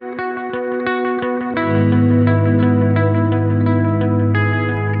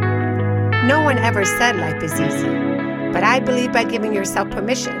No one ever said life is easy, but I believe by giving yourself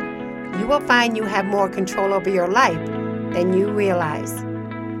permission, you will find you have more control over your life than you realize.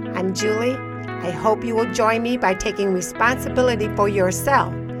 I'm Julie. I hope you will join me by taking responsibility for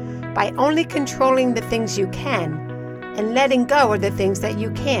yourself, by only controlling the things you can and letting go of the things that you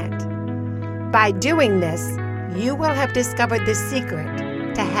can't. By doing this, you will have discovered the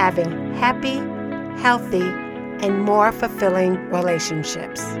secret to having happy, healthy, and more fulfilling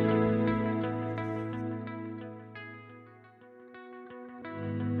relationships.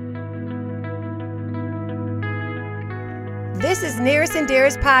 This is Nearest and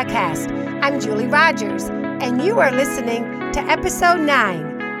Dearest Podcast. I'm Julie Rogers, and you are listening to Episode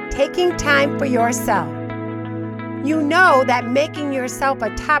 9, Taking Time for Yourself. You know that making yourself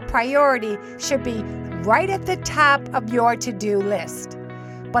a top priority should be right at the top of your to-do list.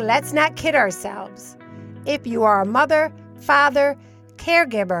 But let's not kid ourselves. If you are a mother, father,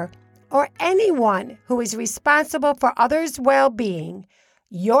 caregiver, or anyone who is responsible for others' well-being,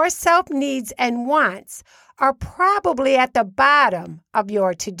 your self-needs and wants are probably at the bottom of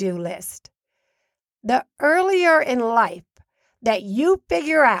your to-do list. The earlier in life that you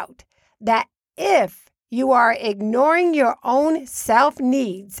figure out that if you are ignoring your own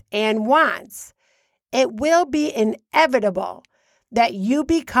self-needs and wants, it will be inevitable that you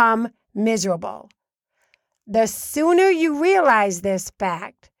become miserable. The sooner you realize this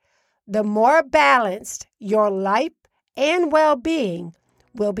fact, the more balanced your life and well-being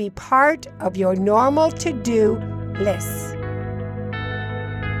will be part of your normal to-do list.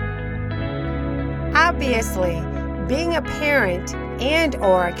 Obviously, being a parent and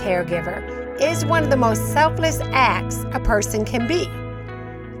or a caregiver is one of the most selfless acts a person can be.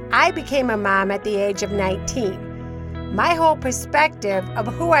 I became a mom at the age of 19. My whole perspective of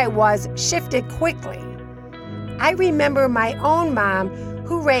who I was shifted quickly. I remember my own mom,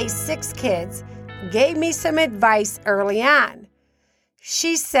 who raised 6 kids, gave me some advice early on.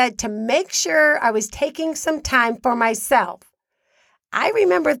 She said to make sure I was taking some time for myself. I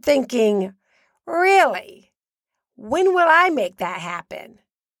remember thinking, really? When will I make that happen?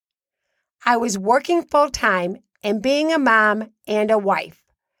 I was working full-time and being a mom and a wife.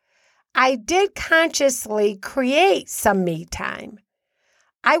 I did consciously create some me time.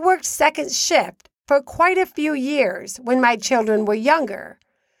 I worked second shift for quite a few years when my children were younger.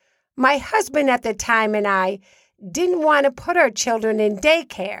 My husband at the time and I didn't want to put our children in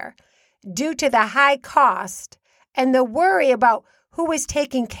daycare due to the high cost and the worry about who was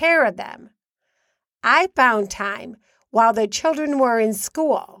taking care of them. I found time while the children were in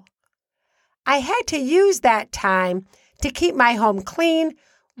school. I had to use that time to keep my home clean,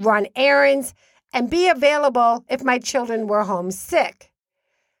 run errands, and be available if my children were home sick.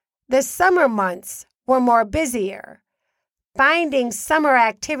 The summer months were more busier. Finding summer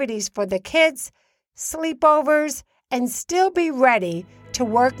activities for the kids, sleepovers, and still be ready to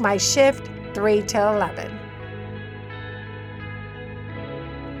work my shift 3 to 11.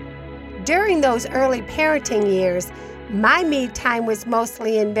 During those early parenting years, my me time was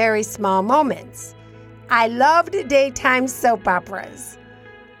mostly in very small moments. I loved daytime soap operas.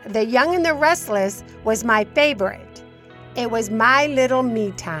 The Young and the Restless was my favorite. It was my little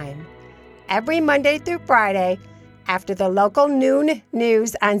me time. Every Monday through Friday, after the local noon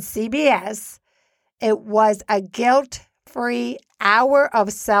news on CBS, it was a guilt-free hour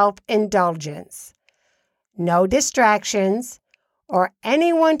of self-indulgence. No distractions or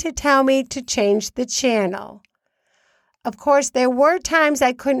anyone to tell me to change the channel. Of course, there were times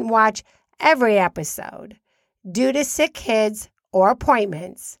I couldn't watch every episode due to sick kids or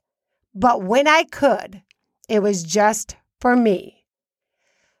appointments, but when I could, it was just for me.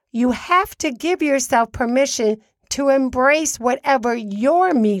 You have to give yourself permission to embrace whatever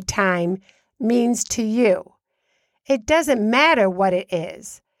your me time means to you. It doesn't matter what it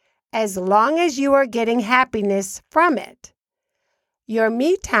is, as long as you are getting happiness from it. Your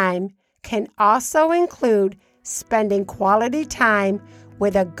me time can also include spending quality time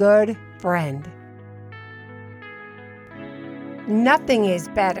with a good friend. Nothing is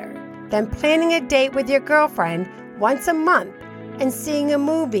better than planning a date with your girlfriend once a month and seeing a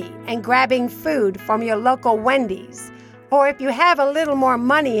movie and grabbing food from your local Wendy's, or if you have a little more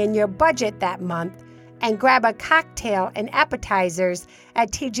money in your budget that month, and grab a cocktail and appetizers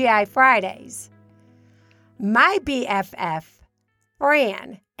at TGI Fridays. My BFF,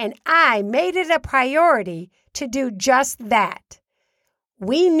 Fran, and I made it a priority to do just that.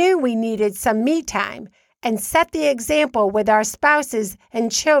 We knew we needed some me time and set the example with our spouses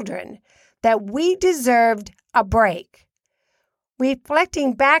and children that we deserved a break.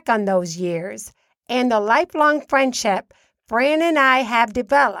 Reflecting back on those years and the lifelong friendship Fran and I have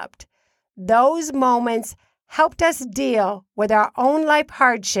developed, those moments helped us deal with our own life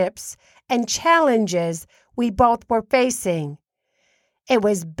hardships and challenges we both were facing. It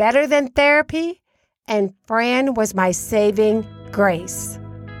was better than therapy, and Fran was my saving grace.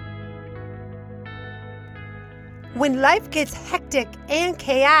 When life gets hectic and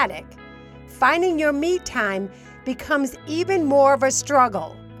chaotic, finding your me time becomes even more of a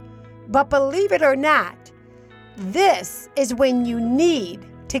struggle. But believe it or not, this is when you need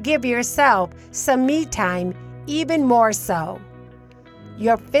to give yourself some me time even more so.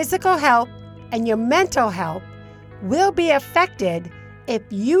 Your physical health and your mental health will be affected if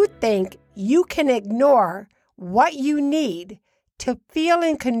you think you can ignore what you need to feel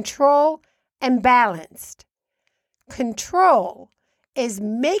in control and balanced. Control is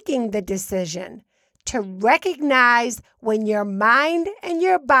making the decision to recognize when your mind and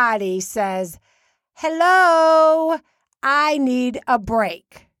your body says, "Hello, I need a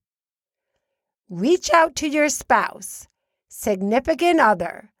break." Reach out to your spouse, significant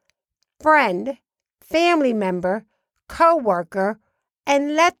other, friend, family member, coworker,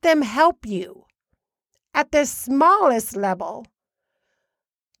 and let them help you. At the smallest level,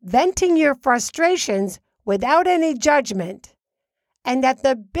 venting your frustrations without any judgment, and at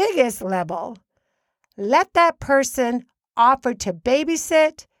the biggest level, let that person offer to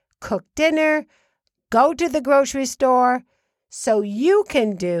babysit, cook dinner, go to the grocery store, so you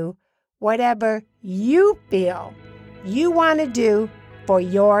can do whatever you feel you want to do for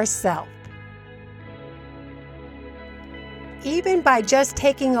yourself. Even by just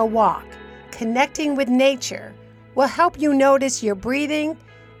taking a walk, connecting with nature will help you notice your breathing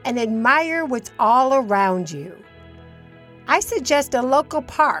and admire what's all around you. I suggest a local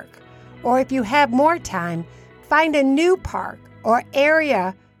park, or if you have more time, find a new park or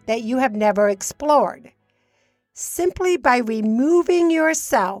area that you have never explored. Simply by removing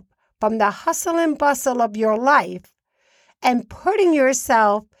yourself from the hustle and bustle of your life and putting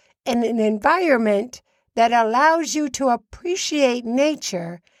yourself in an environment that allows you to appreciate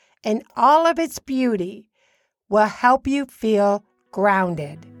nature and all of its beauty will help you feel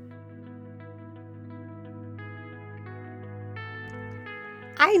grounded.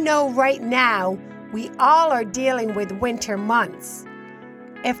 I know right now we all are dealing with winter months.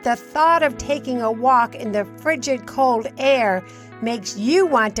 If the thought of taking a walk in the frigid cold air makes you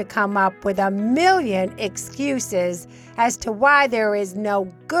want to come up with a million excuses as to why there is no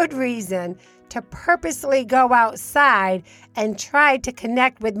good reason to purposely go outside and try to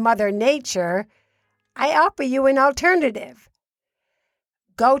connect with Mother Nature, I offer you an alternative.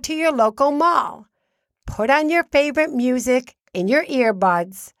 Go to your local mall, put on your favorite music in your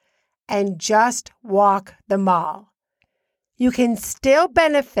earbuds, and just walk the mall. You can still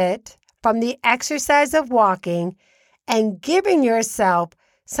benefit from the exercise of walking and giving yourself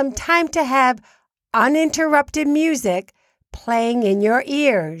some time to have uninterrupted music playing in your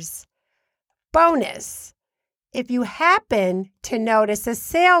ears. Bonus, if you happen to notice a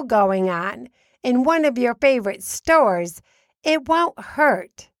sale going on in one of your favorite stores, it won't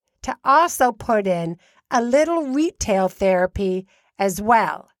hurt to also put in a little retail therapy as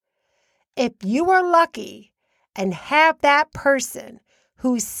well. If you are lucky and have that person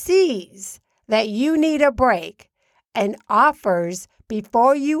who sees that you need a break and offers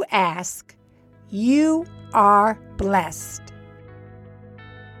before you ask, you are blessed.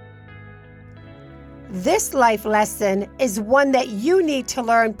 This life lesson is one that you need to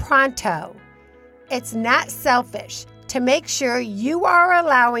learn pronto. It's not selfish to make sure you are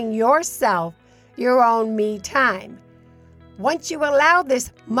allowing yourself your own me time. Once you allow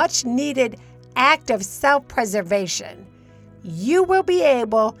this much-needed act of self-preservation, you will be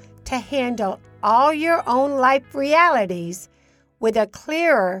able to handle all your own life realities with a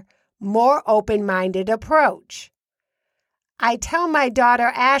clearer, more open-minded approach. I tell my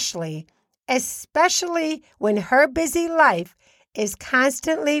daughter Ashley, especially when her busy life is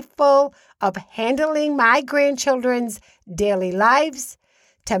constantly full of handling my grandchildren's daily lives,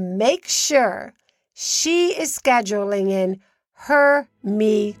 to make sure she is scheduling in her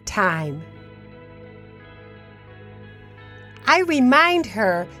me time. I remind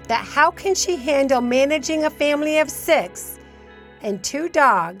her that how can she handle managing a family of 6 and 2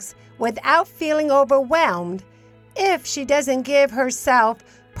 dogs without feeling overwhelmed if she doesn't give herself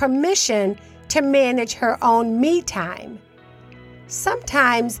permission to manage her own me time.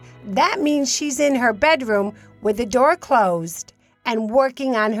 Sometimes that means she's in her bedroom with the door closed and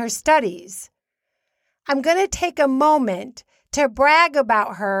working on her studies. I'm going to take a moment to brag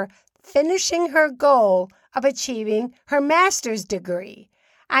about her finishing her goal of achieving her master's degree.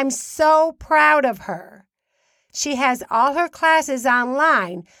 I'm so proud of her. She has all her classes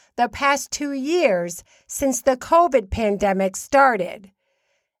online the past 2 years since the COVID pandemic started.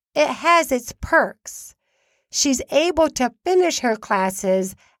 It has its perks. She's able to finish her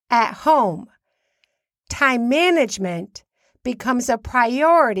classes at home. Time management becomes a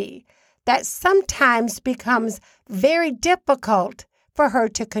priority that sometimes becomes very difficult for her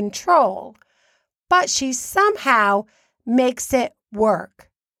to control, but she somehow makes it work.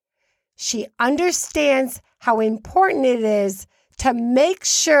 She understands how important it is to make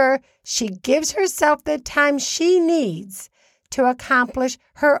sure she gives herself the time she needs to accomplish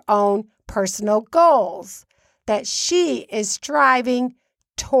her own personal goals that she is striving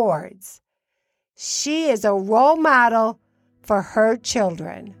towards. She is a role model for her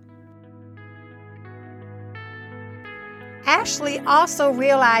children. Ashley also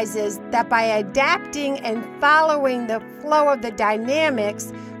realizes that by adapting and following the flow of the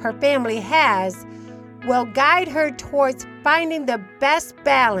dynamics her family has will guide her towards finding the best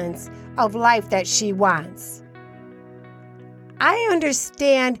balance of life that she wants. I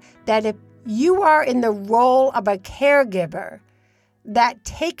understand that if you are in the role of a caregiver, that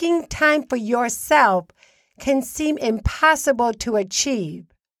taking time for yourself can seem impossible to achieve.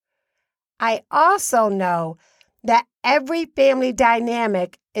 I also know that every family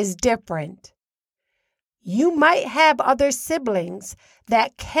dynamic is different. You might have other siblings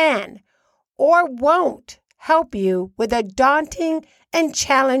that can or won't help you with the daunting and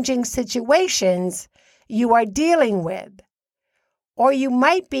challenging situations you are dealing with. Or you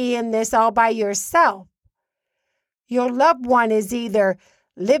might be in this all by yourself. Your loved one is either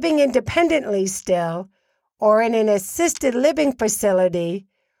living independently still, or in an assisted living facility,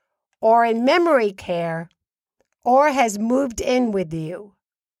 or in memory care, or has moved in with you.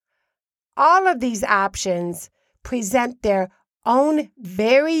 All of these options present their own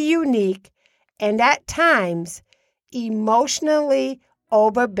very unique and at times emotionally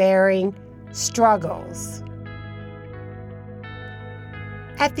overbearing struggles.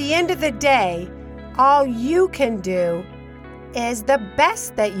 At the end of the day, all you can do is the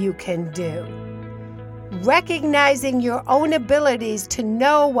best that you can do. Recognizing your own abilities to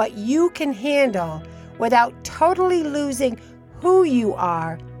know what you can handle without totally losing who you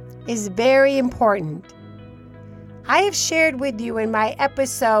are is very important. I have shared with you in my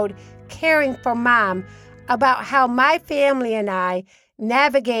episode, Caring for Mom, about how my family and I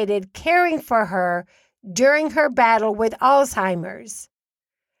navigated caring for her during her battle with Alzheimer's.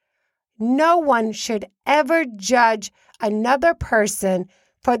 No one should ever judge another person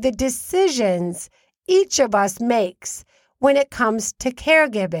for the decisions each of us makes when it comes to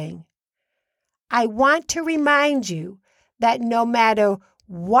caregiving. I want to remind you that no matter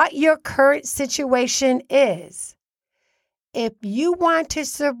what your current situation is, if you want to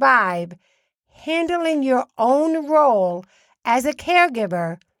survive handling your own role as a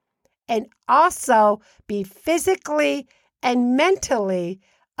caregiver and also be physically and mentally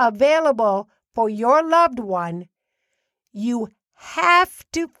available for your loved one, you have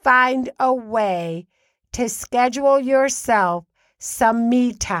to find a way to schedule yourself some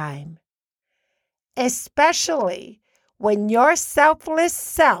me time, especially when your selfless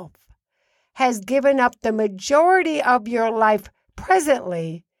self has given up the majority of your life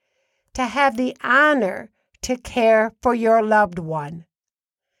presently to have the honor to care for your loved one.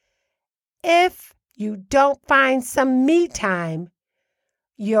 If you don't find some me time,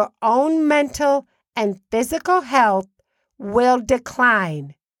 your own mental and physical health will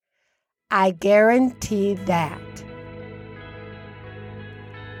decline. I guarantee that.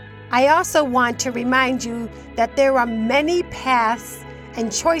 I also want to remind you that there are many paths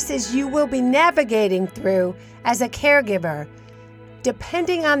and choices you will be navigating through as a caregiver,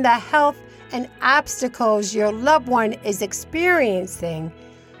 depending on the health and obstacles your loved one is experiencing.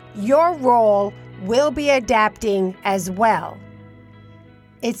 Your role will be adapting as well.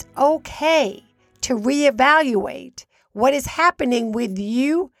 It's okay to reevaluate what is happening with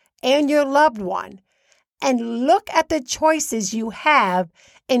you and your loved one and look at the choices you have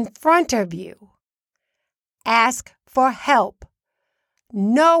in front of you. Ask for help.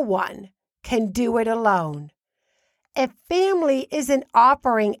 No one can do it alone. If family isn't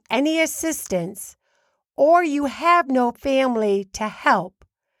offering any assistance or you have no family to help,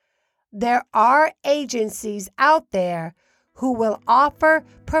 there are agencies out there who will offer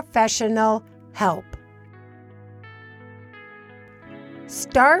professional help.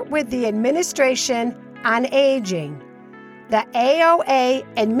 Start with the Administration on Aging. The AOA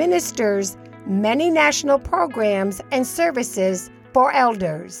administers many national programs and services for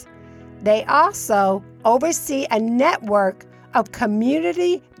elders. They also oversee a network of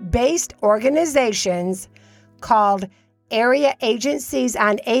community-based organizations called Area Agencies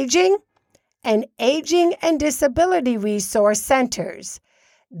on Aging and Aging and Disability Resource Centers.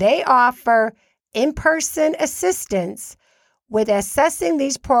 They offer in-person assistance with assessing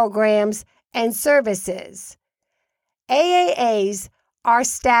these programs and services. AAAs are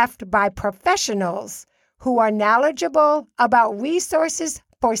staffed by professionals who are knowledgeable about resources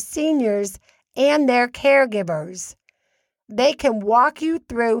for seniors and their caregivers. They can walk you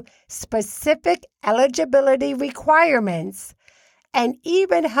through specific eligibility requirements and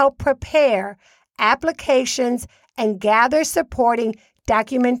even help prepare applications and gather supporting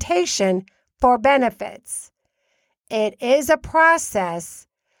documentation for benefits. It is a process,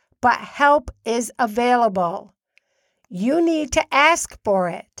 but help is available. You need to ask for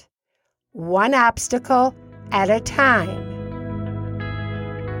it, one obstacle at a time.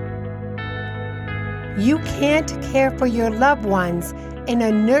 You can't care for your loved ones in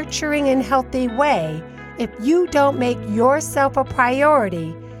a nurturing and healthy way if you don't make yourself a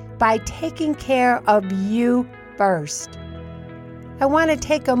priority by taking care of you first. I want to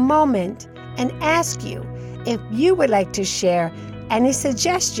take a moment and ask you if you would like to share any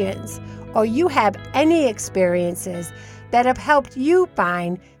suggestions or you have any experiences that have helped you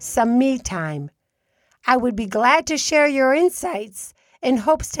find some me time. I would be glad to share your insights in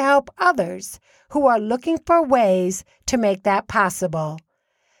hopes to help others who are looking for ways to make that possible.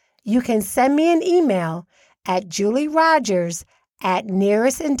 You can send me an email at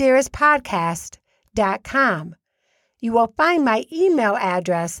julierogers@nearestanddearestpodcast.com. You will find my email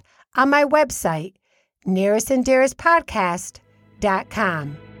address on my website,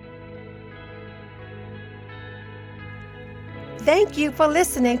 nearestanddearestpodcast.com. Thank you for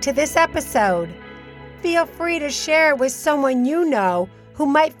listening to this episode. Feel free to share it with someone you know who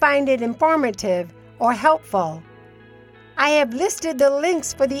might find it informative or helpful. I have listed the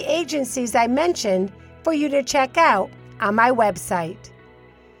links for the agencies I mentioned for you to check out on my website.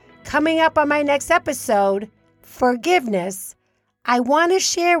 Coming up on my next episode, Forgiveness, I want to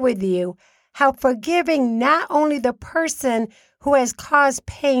share with you how forgiving not only the person who has caused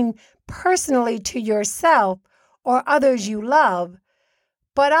pain personally to yourself or others you love,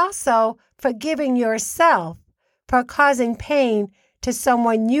 but also forgiving yourself for causing pain to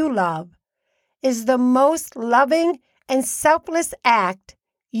someone you love is the most loving and selfless act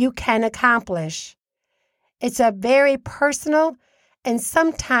you can accomplish. It's a very personal and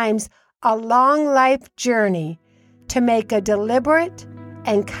sometimes a long life journey to make a deliberate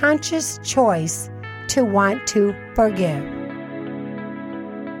and conscious choice to want to forgive.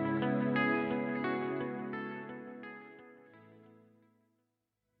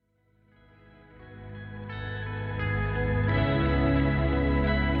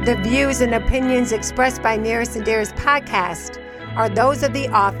 The views and opinions expressed by Nearest and Dearest Podcast are those of the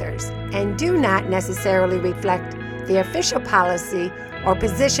authors and do not necessarily reflect the official policy or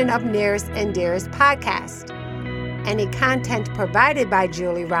position of Nearest and Dearest Podcast. Any content provided by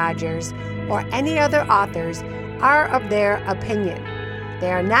Julie Rogers or any other authors are of their opinion.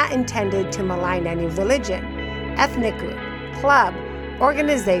 They are not intended to malign any religion, ethnic group, club,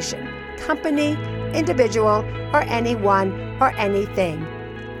 organization, company, individual, or anyone or anything.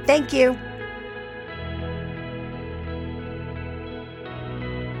 Thank you.